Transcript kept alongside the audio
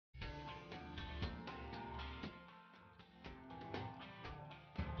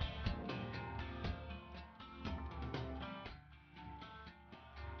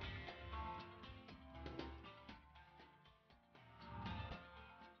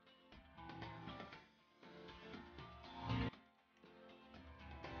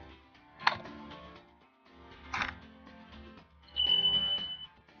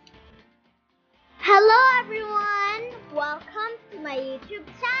my YouTube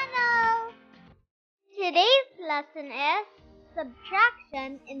channel! Today's lesson is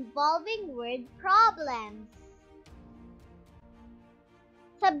subtraction involving word problems.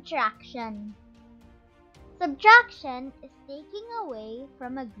 Subtraction. Subtraction is taking away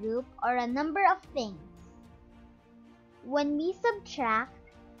from a group or a number of things. When we subtract,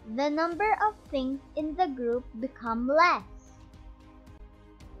 the number of things in the group become less.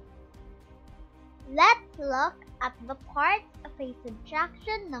 Let's look at the parts of a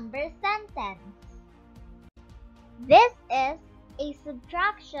subtraction number sentence. This is a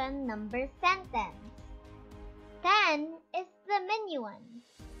subtraction number sentence. 10 is the minuend.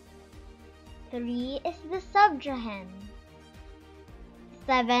 3 is the subtrahend.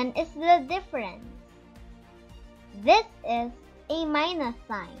 7 is the difference. This is a minus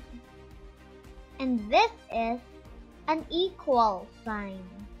sign. And this is an equal sign.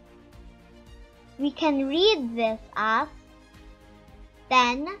 We can read this as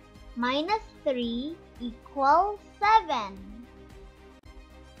 10 minus 3 equals 7.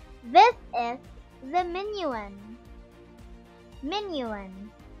 This is the minuend. Minuend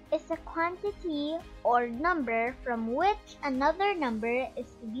is a quantity or number from which another number is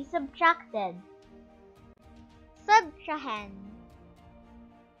to be subtracted. Subtrahend.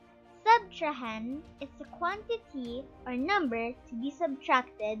 Subtrahend is a quantity or number to be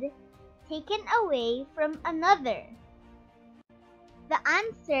subtracted, taken away from another. The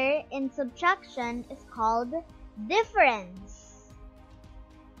answer in subtraction is called difference.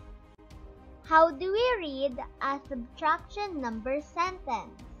 How do we read a subtraction number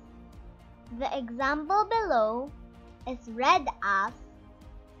sentence? The example below is read as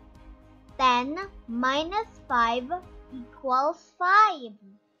 10 minus 5 equals 5.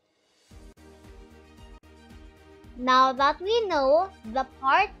 Now that we know the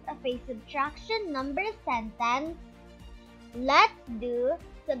parts of a subtraction number sentence, let's do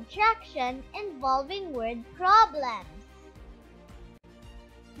subtraction involving word problems.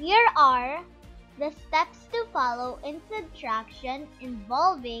 Here are the steps to follow in subtraction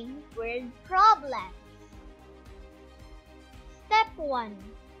involving word problems. Step 1.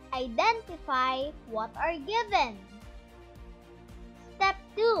 Identify what are given. Step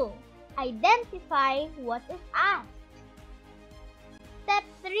 2. Identify what is asked. Step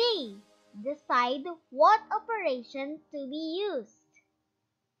 3. Decide what operation to be used.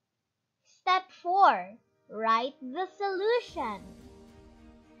 Step 4. Write the solution.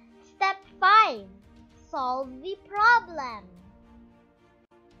 Step 5. Solve the problem.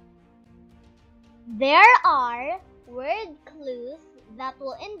 There are word clues that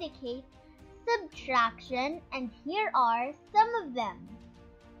will indicate subtraction, and here are some of them.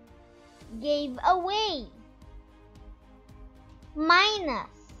 Gave away, minus,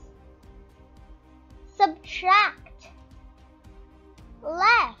 subtract,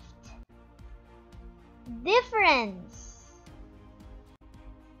 left, difference.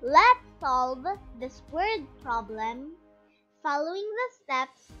 Let's solve this word problem following the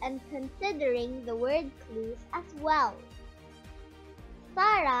steps and considering the word clues as well.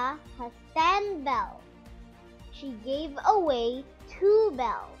 Sarah has 10 bells. She gave away 2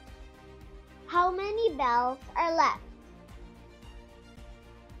 bells. How many bells are left?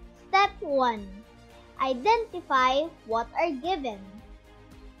 Step 1. Identify what are given.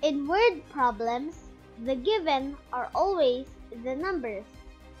 In word problems, the given are always the numbers.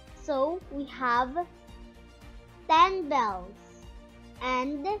 So we have 10 bells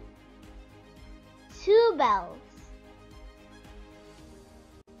and 2 bells.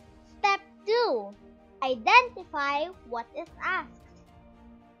 Step 2. Identify what is asked.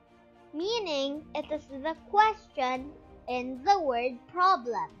 Meaning, it is the question in the word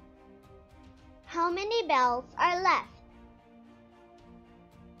problem. How many bells are left?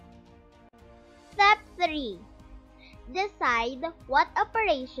 Step 3. Decide what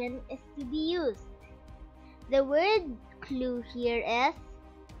operation is to be used. The word clue here is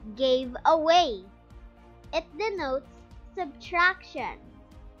gave away. It denotes subtraction.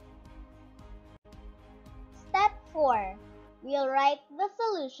 Step 4. We'll write the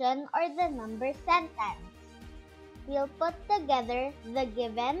solution or the number sentence. We'll put together the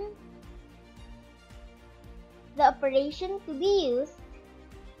given, the operation to be used,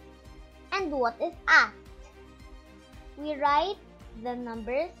 and what is asked. We write the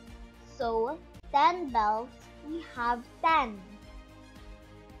numbers, so 10 bells, we have 10.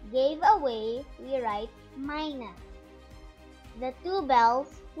 Gave away, we write minus. The 2 bells,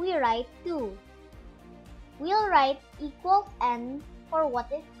 we write 2. We'll write equals n for what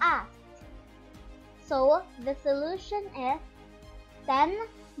is asked. So, the solution is 10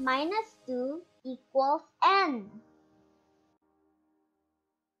 minus 2 equals n.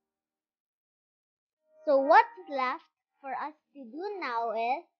 So what's left for us to do now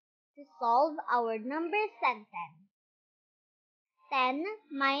is to solve our number sentence. 10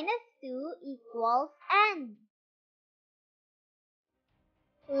 minus 2 equals n.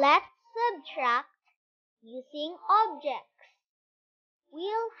 Let's subtract using objects.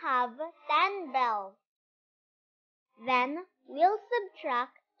 We'll have 10 bells. Then we'll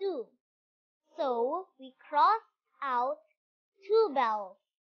subtract 2. So we cross out 2 bells.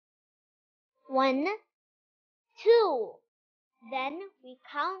 1, 2. Then we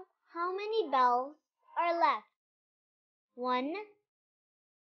count how many bells are left. 1,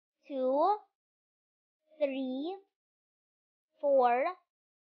 2, 3, 4,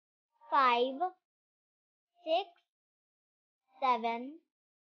 5, 6, 7,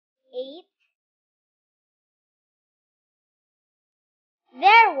 8.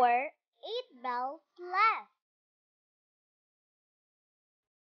 There were 8 bells left.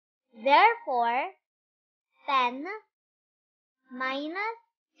 Therefore, 10 minus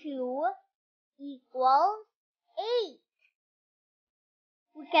 2 equals 8.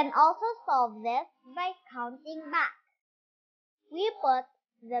 We can also solve this by counting back. We put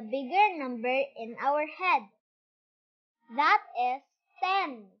the bigger number in our head. That is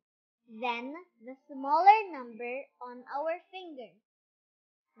 10. Then the smaller number on our finger.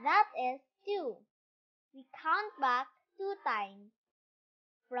 That is 2. We count back 2 times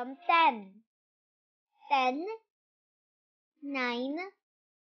from 10. 10, 9,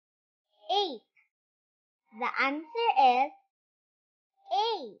 8. The answer is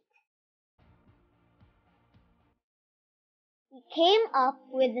 8. We came up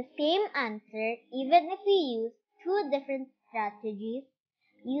with the same answer even if we use 2 different strategies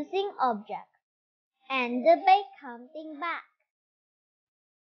using objects and by counting back.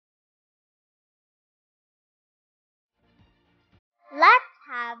 Let's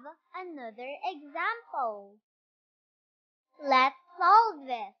have another example. Let's solve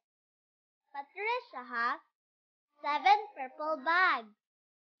this. Patricia has 7 purple bags.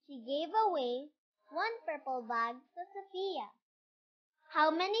 She gave away 1 purple bag to Sophia.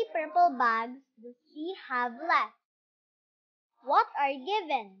 How many purple bags does she have left? What are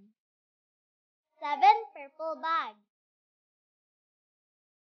given? 7 purple bags.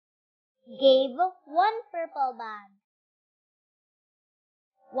 Gave 1 purple bag.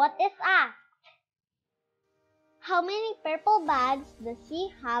 What is asked? How many purple bags does she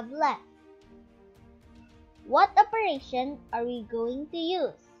have left? What operation are we going to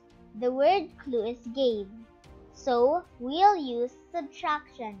use? The word clue is gave, so we'll use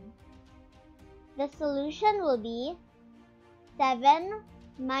subtraction. The solution will be 7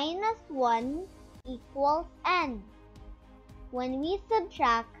 minus 1 equals n. When we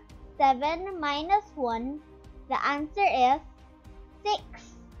subtract 7 minus 1, the answer is 6.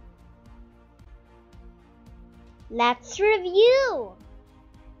 Let's review.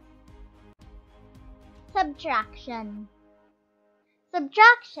 Subtraction.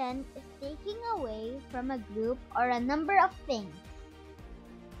 Subtraction is taking away from a group or a number of things.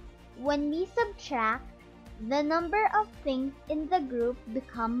 When we subtract, the number of things in the group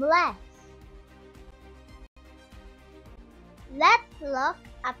become less. Let's look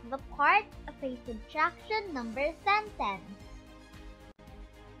at the part of a subtraction number sentence.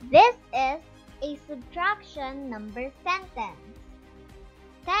 This is a subtraction number sentence.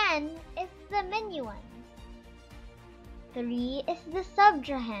 10 is the minuend. 3 is the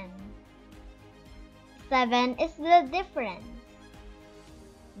subtrahend. 7 is the difference.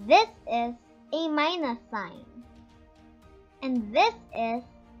 This is a minus sign. And this is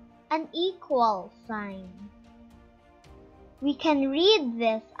an equal sign. We can read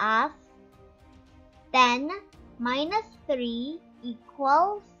this as 10 minus 3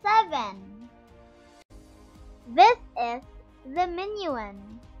 equals 7. This is the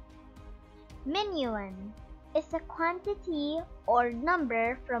minuend. Minuend is a quantity or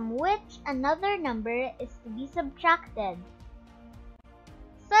number from which another number is to be subtracted.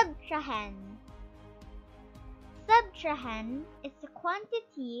 Subtrahend. Subtrahend is a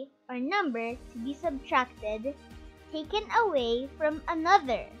quantity or number to be subtracted, taken away from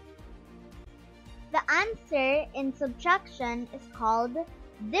another. The answer in subtraction is called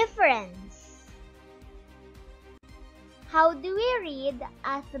difference. How do we read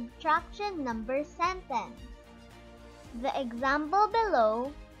a subtraction number sentence? The example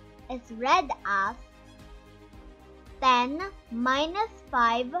below is read as 10 minus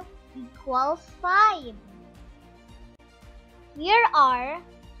 5 equals 5. Here are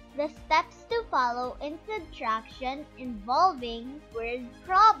the steps to follow in subtraction involving word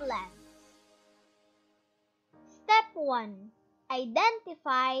problems. Step 1.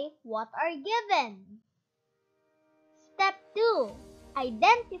 Identify what are given. 2.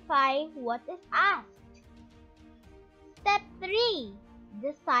 Identify what is asked. Step 3.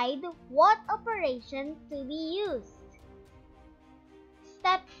 Decide what operation to be used.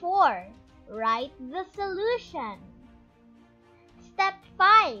 Step 4. Write the solution. Step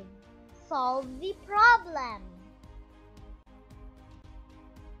 5. Solve the problem.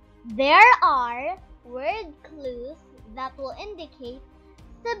 There are word clues that will indicate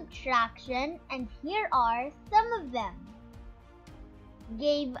subtraction, and here are some of them.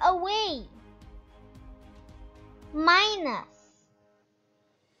 Gave away, minus,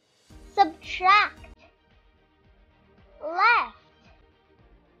 subtract, left,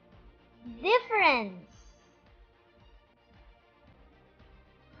 difference.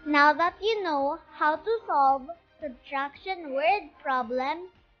 Now that you know how to solve subtraction word problems,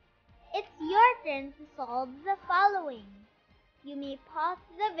 it's your turn to solve the following. You may pause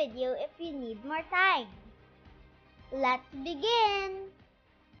the video if you need more time. Let's begin!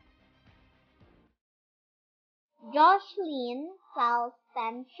 Jocelyn sells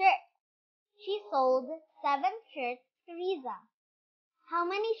 10 shirts. She sold 7 shirts to Riza. How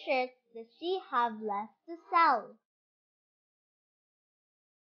many shirts does she have left to sell?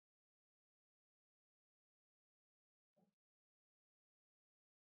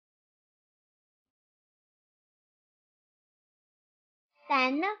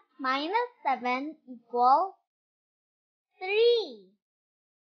 Ten minus 7 equals 3.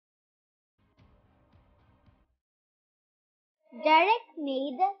 Derek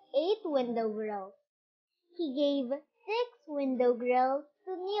made 8 window grills. He gave 6 window grills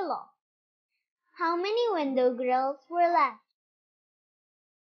to Nilo. How many window grills were left?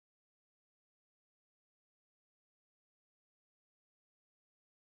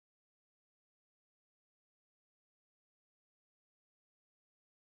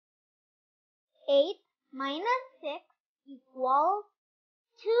 8 minus 6 equals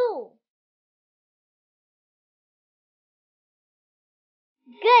 2.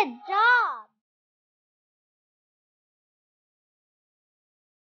 Good job!